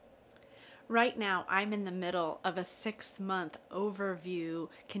Right now, I'm in the middle of a 6-month overview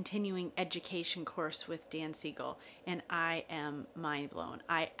continuing education course with Dan Siegel, and I am mind blown.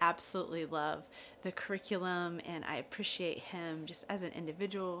 I absolutely love the curriculum, and I appreciate him just as an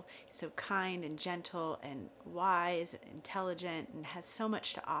individual. He's so kind and gentle and wise, intelligent, and has so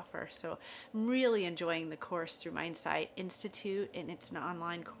much to offer. So I'm really enjoying the course through Mindsight Institute, and it's an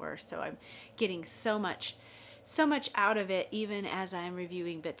online course, so I'm getting so much out of it, even as I'm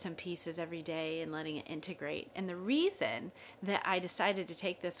reviewing bits and pieces every day and letting it integrate. And the reason that I decided to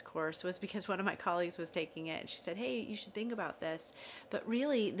take this course was because one of my colleagues was taking it, and she said, hey, you should think about this. But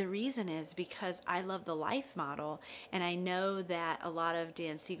really, the reason is because I love the life model, and I know that a lot of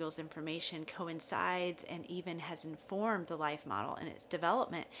Dan Siegel's information coincides and even has informed the life model and its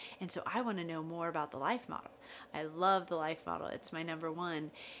development. And so I want to know more about the life model. I love the life model. It's my number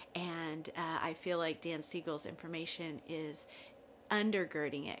one. And I feel like Dan Siegel's information is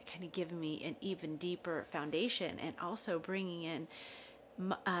undergirding it, kind of giving me an even deeper foundation, and also bringing in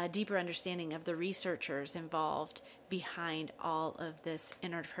a deeper understanding of the researchers involved behind all of this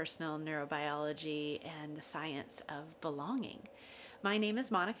interpersonal neurobiology and the science of belonging. My name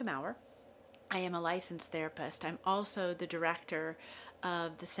is Monica Maurer. I am a licensed therapist. I'm also the director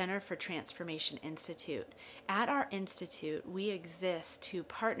of the Center for Transformation Institute. At our institute, we exist to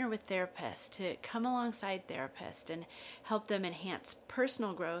partner with therapists, to come alongside therapists and help them enhance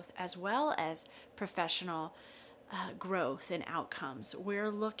personal growth as well as professional growth and outcomes. We're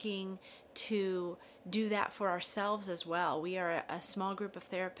looking to do that for ourselves as well. We are a small group of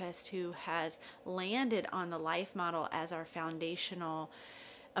therapists who has landed on the life model as our foundational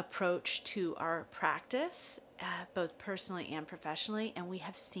approach to our practice, both personally and professionally, and we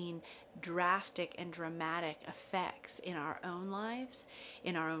have seen drastic and dramatic effects in our own lives,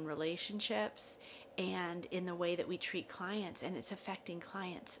 in our own relationships, and in the way that we treat clients, and it's affecting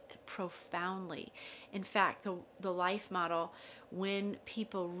clients profoundly. In fact, the life model, when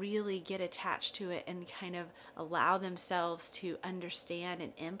people really get attached to it and kind of allow themselves to understand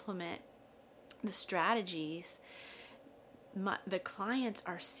and implement the strategies, the clients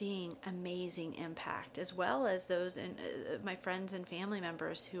are seeing amazing impact, as well as those in my friends and family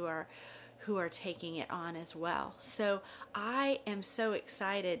members who are taking it on as well. So I am so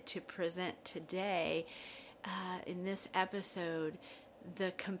excited to present today in this episode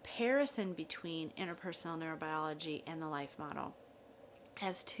the comparison between interpersonal neurobiology and the life model,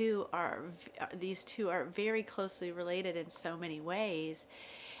 as these two are very closely related in so many ways,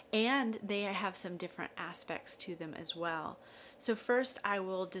 and they have some different aspects to them as well. So first, I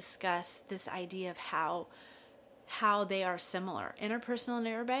will discuss this idea of how they are similar. Interpersonal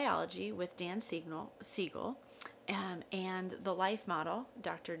neurobiology with Dan Siegel, and the life model.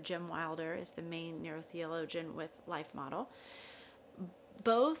 Dr. Jim Wilder is the main neurotheologian with life model.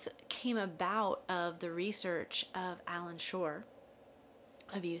 Both came about of the research of Alan Shore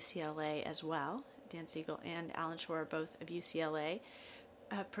of UCLA as well. Dan Siegel and Alan Shore are both of UCLA.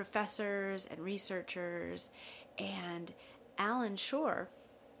 Professors and researchers, and Alan Shore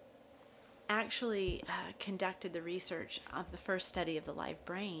actually conducted the research of the first study of the live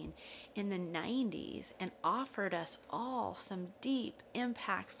brain in the 90s and offered us all some deep,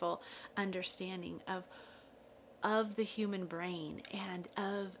 impactful understanding of the human brain and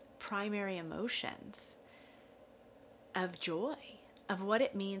of primary emotions, of joy, of what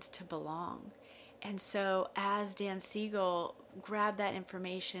it means to belong. And so as Dan Siegel grabbed that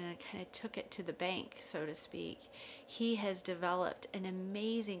information and kind of took it to the bank, so to speak, he has developed an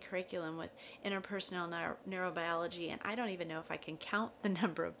amazing curriculum with interpersonal neurobiology. And I don't even know if I can count the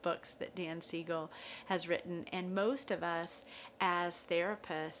number of books that Dan Siegel has written. And most of us as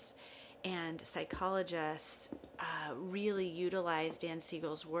therapists and psychologists really utilize Dan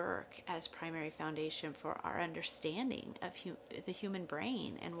Siegel's work as primary foundation for our understanding of the human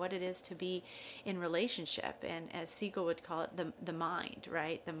brain and what it is to be in relationship. And as Siegel would call it, the mind,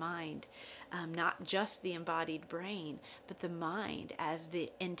 right? The mind, not just the embodied brain, but the mind as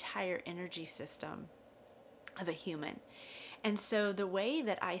the entire energy system of a human. And so the way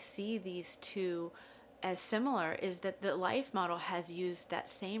that I see these two as similar is that the life model has used that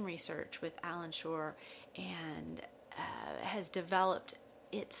same research with Alan Shore and has developed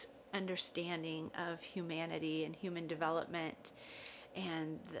its understanding of humanity and human development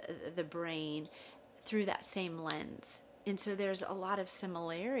and the brain through that same lens. And so there's a lot of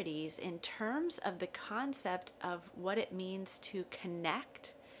similarities in terms of the concept of what it means to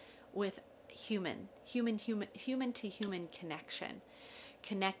connect with human to human connection.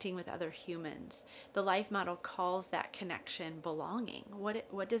 connecting with other humans. The life model calls that connection belonging.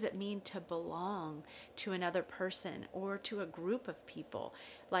 What does it mean to belong to another person or to a group of people?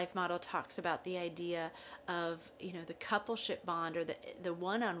 Life model talks about the idea of, the coupleship bond, or the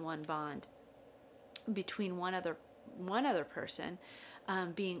one-on-one bond between one other person,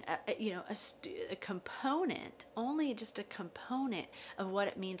 being a component, only just a component of what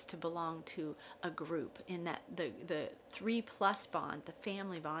it means to belong to a group. In that the 3+ bond, the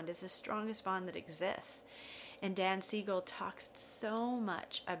family bond, is the strongest bond that exists. And Dan Siegel talks so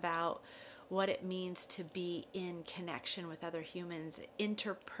much about what it means to be in connection with other humans,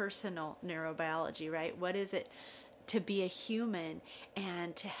 interpersonal neurobiology, right? What is it to be a human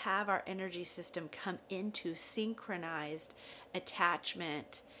and to have our energy system come into synchronized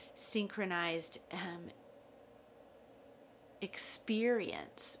attachment, synchronized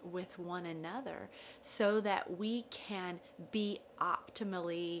experience with one another, so that we can be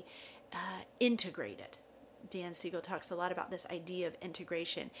optimally integrated. Dan Siegel talks a lot about this idea of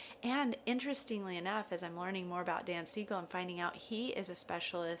integration. And interestingly enough, as I'm learning more about Dan Siegel, I'm finding out he is a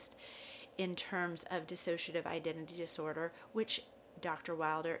specialist in terms of dissociative identity disorder, which Dr.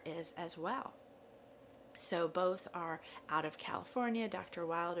 Wilder is as well. So both are out of California. Dr.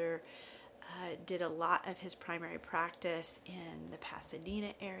 Wilder did a lot of his primary practice in the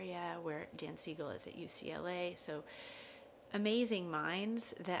Pasadena area, where Dan Siegel is at UCLA. So amazing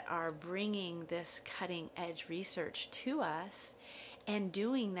minds that are bringing this cutting edge research to us, and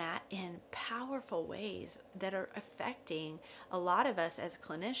doing that in powerful ways that are affecting a lot of us as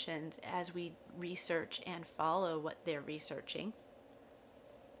clinicians as we research and follow what they're researching.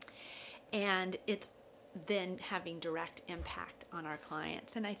 And it's then having direct impact on our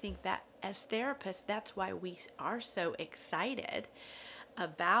clients. And I think that as therapists, that's why we are so excited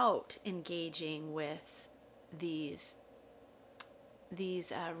about engaging with these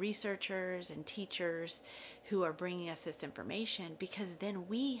researchers and teachers who are bringing us this information, because then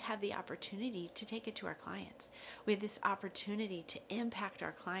we have the opportunity to take it to our clients. We have this opportunity to impact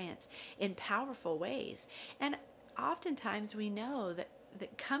our clients in powerful ways. And oftentimes we know that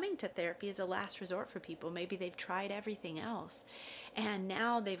coming to therapy is a last resort for people. Maybe they've tried everything else, and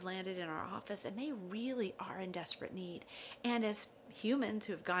now they've landed in our office and they really are in desperate need. And as humans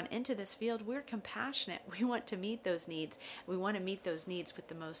who have gone into this field, we're compassionate. We want to meet those needs. We want to meet those needs with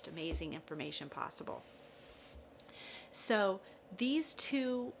the most amazing information possible. So these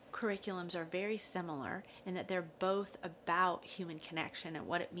two curriculums are very similar in that they're both about human connection and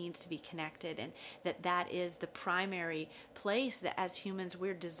what it means to be connected, and that is the primary place that as humans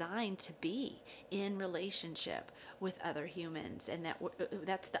we're designed to be in relationship with other humans, and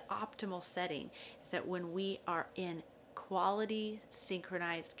that's the optimal setting, is that when we are in quality,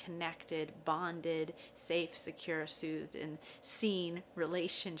 synchronized, connected, bonded, safe, secure, soothed, and seen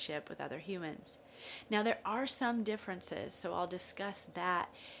relationship with other humans. Now, there are some differences, so I'll discuss that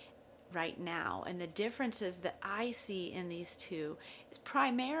right now. And the differences that I see in these two is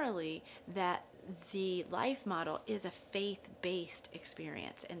primarily that the life model is a faith-based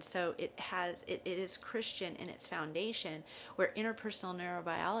experience. And so it is Christian in its foundation, where interpersonal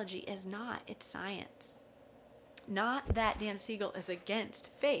neurobiology is not. It's science. Not that Dan Siegel is against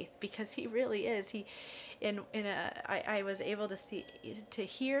faith, because he really is. I was able to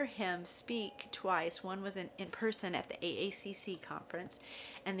hear him speak twice. One was in person at the AACC conference,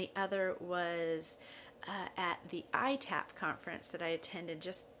 and the other was at the ITAP conference that I attended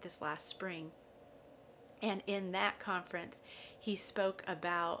just this last spring. And in that conference, he spoke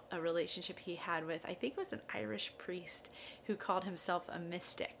about a relationship he had with, I think it was an Irish priest who called himself a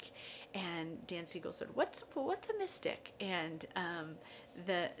mystic. And Dan Siegel said, "What's a mystic?" And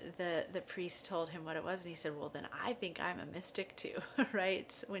the priest told him what it was, and he said, "Well, then I think I'm a mystic too." Right?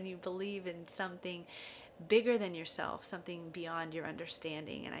 It's when you believe in something bigger than yourself, something beyond your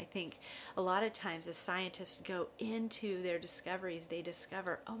understanding. And I think a lot of times as scientists go into their discoveries, they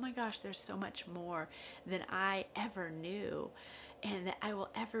discover, oh my gosh, there's so much more than I ever knew and that I will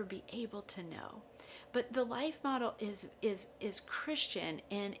ever be able to know. But the life model is Christian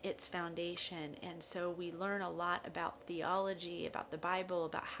in its foundation, and so we learn a lot about theology, about the Bible,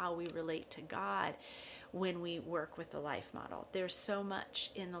 about how we relate to God when we work with the life model. There's so much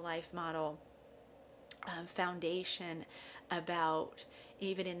in the life model foundation about,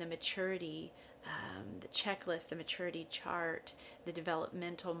 even in the maturity, the checklist, the maturity chart, the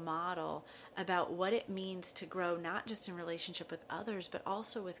developmental model, about what it means to grow not just in relationship with others, but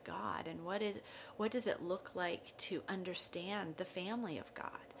also with God, and what does it look like to understand the family of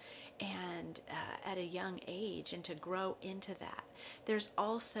God, and at a young age, and to grow into that. There's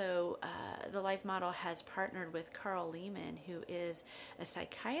also, the Life Model has partnered with Carl Lehman, who is a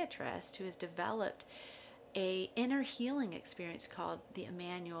psychiatrist who has developed a inner healing experience called the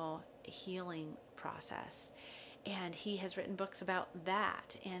Emmanuel Healing Process. And he has written books about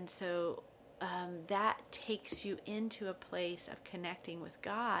that. And so that takes you into a place of connecting with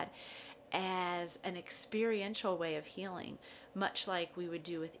God as an experiential way of healing, much like we would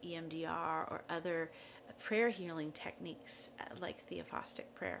do with EMDR or other prayer healing techniques like theophostic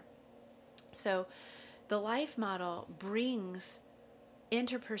prayer. So the Life Model brings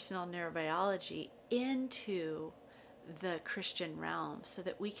interpersonal neurobiology into the Christian realm so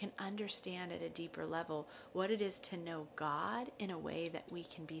that we can understand at a deeper level what it is to know God in a way that we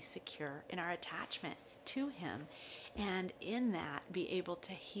can be secure in our attachment to Him, and in that be able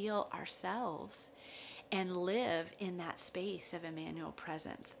to heal ourselves and live in that space of Emmanuel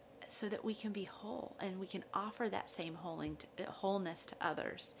presence so that we can be whole and we can offer that same wholeness to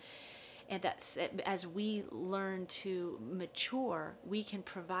others. And that's, as we learn to mature, we can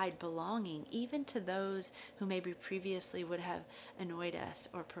provide belonging even to those who maybe previously would have annoyed us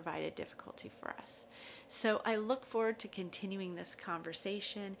or provided difficulty for us. So I look forward to continuing this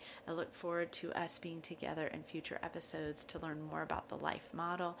conversation. I look forward to us being together in future episodes to learn more about the Life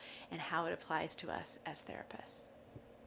Model and how it applies to us as therapists.